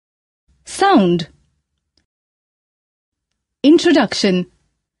Sound. Introduction.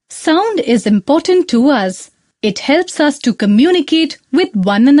 Sound is important to us. It helps us to communicate with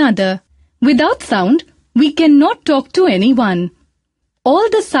one another. Without sound, we cannot talk to anyone. All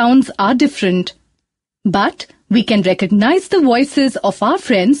the sounds are different. But we can recognize the voices of our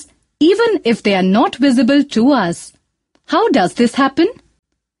friends even if they are not visible to us. How does this happen?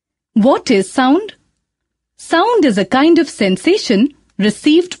 What is sound? Sound is a kind of sensation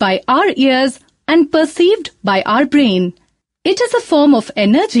received by our ears and perceived by our brain. It is a form of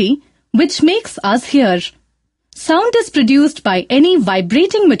energy which makes us hear. Sound is produced by any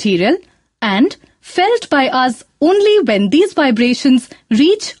vibrating material and felt by us only when these vibrations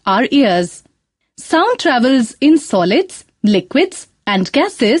reach our ears. Sound travels in solids, liquids, and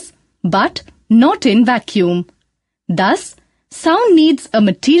gases, but not in vacuum. Thus, sound needs a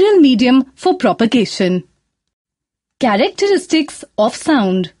material medium for propagation. Characteristics of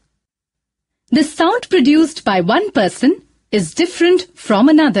sound. The sound produced by one person is different from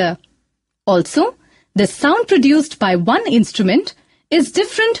another. Also, the sound produced by one instrument is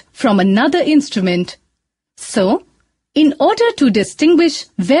different from another instrument. So, in order to distinguish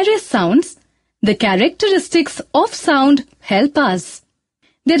various sounds, the characteristics of sound help us.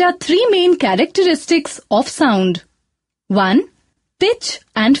 There are three main characteristics of sound. 1. Pitch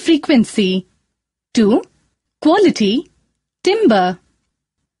and frequency. 2. Quality, timbre.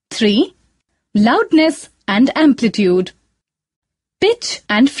 3. Loudness and amplitude. Pitch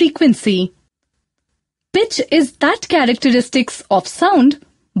and frequency. Pitch is that characteristics of sound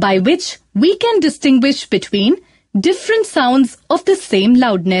by which we can distinguish between different sounds of the same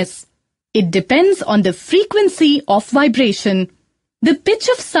loudness. It depends on the frequency of vibration. The pitch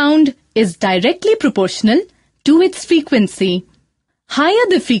of sound is directly proportional to its frequency. Higher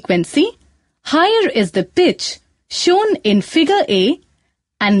the frequency, higher is the pitch shown in figure A,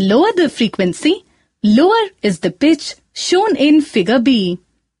 and lower the frequency, lower is the pitch shown in figure B.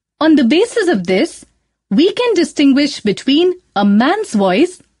 On the basis of this, we can distinguish between a man's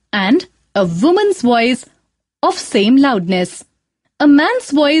voice and a woman's voice of same loudness. A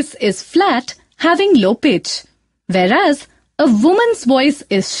man's voice is flat, having low pitch, whereas a woman's voice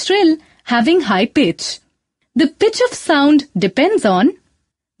is shrill, having high pitch. The pitch of sound depends on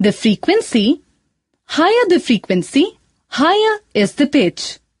the frequency. Higher the frequency, higher is the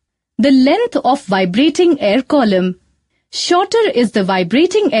pitch. The length of vibrating air column. Shorter is the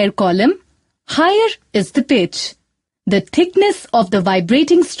vibrating air column, higher is the pitch. The thickness of the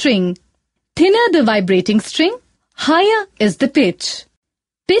vibrating string. Thinner the vibrating string, higher is the pitch.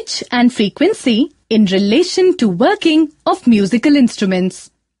 Pitch and frequency in relation to working of musical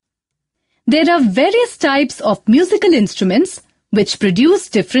instruments. There are various types of musical instruments which produce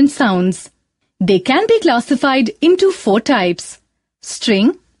different sounds. They can be classified into 4 types: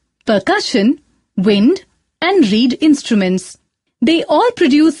 string, percussion, wind, and reed instruments. They all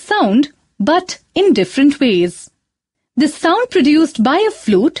produce sound, but in different ways. The sound produced by a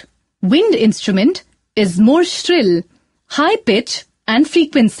flute, wind instrument, is more shrill, high pitch, and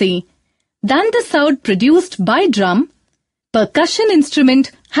frequency than the sound produced by drum, percussion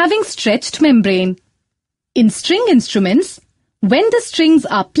instrument having stretched membrane. In string instruments, when the strings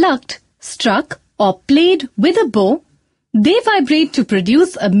are plucked, struck, or played with a bow, they vibrate to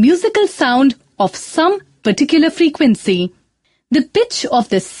produce a musical sound of some particular frequency. The pitch of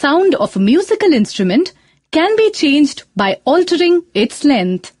the sound of a musical instrument can be changed by altering its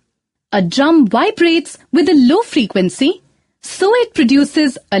length. A drum vibrates with a low frequency, so it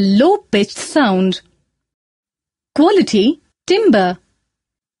produces a low-pitched sound. Quality, timbre.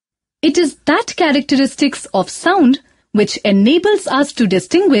 It is that characteristics of sound which enables us to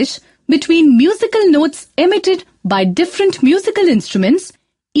distinguish between musical notes emitted by different musical instruments,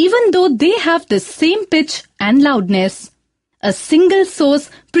 even though they have the same pitch and loudness. A single source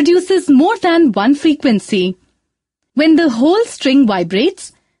produces more than one frequency. When the whole string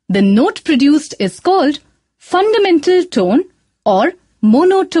vibrates, the note produced is called fundamental tone or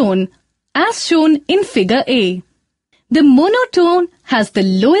monotone, as shown in figure A. The monotone has the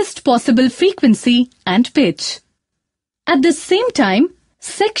lowest possible frequency and pitch. At the same time,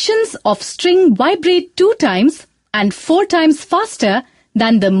 sections of string vibrate 2 times and 4 times faster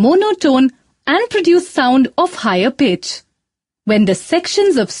than the monotone and produce sound of higher pitch. When the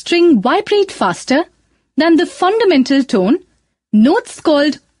sections of string vibrate faster than the fundamental tone, notes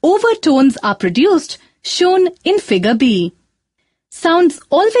called overtones are produced, shown in figure B. Sounds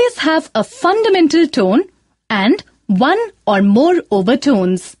always have a fundamental tone and one or more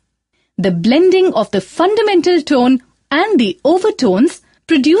overtones. The blending of the fundamental tone and the overtones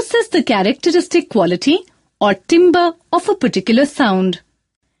produces the characteristic quality or timbre of a particular sound.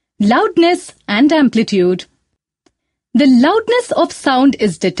 Loudness and amplitude. The loudness of sound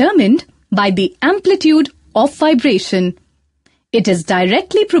is determined by the amplitude of vibration. It is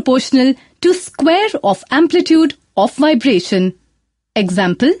directly proportional to square of amplitude of vibration.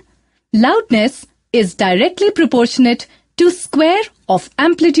 Example, loudness is directly proportionate to square of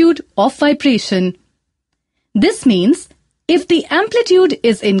amplitude of vibration. This means if the amplitude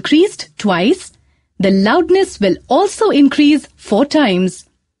is increased twice, the loudness will also increase 4 times.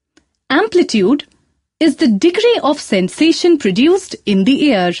 Amplitude is the degree of sensation produced in the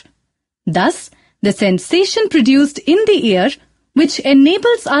ear. Thus, the sensation produced in the ear which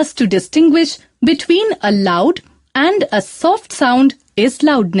enables us to distinguish between a loud and a soft sound is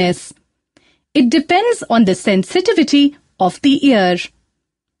loudness. It depends on the sensitivity of the ear.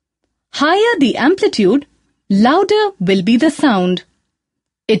 Higher the amplitude, louder will be the sound.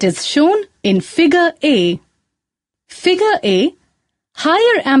 It is shown in Figure A. Figure A,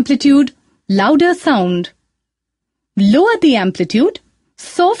 higher amplitude, louder sound. Lower the amplitude,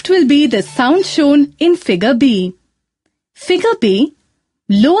 soft will be the sound shown in Figure B. Figure B,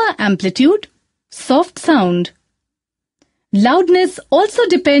 lower amplitude, soft sound. Loudness also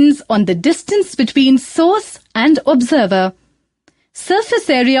depends on the distance between source and observer, surface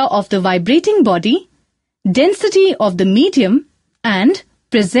area of the vibrating body, density of the medium, and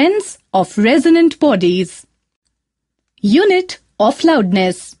presence of resonant bodies. Unit of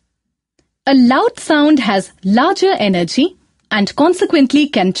loudness. A loud sound has larger energy and consequently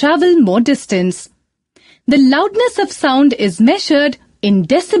can travel more distance. The loudness of sound is measured in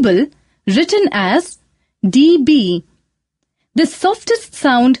decibel, written as dB. The softest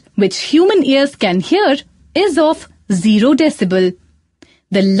sound which human ears can hear is of 0 decibel.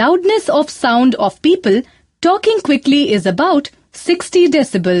 The loudness of sound of people talking quickly is about 60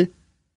 decibel.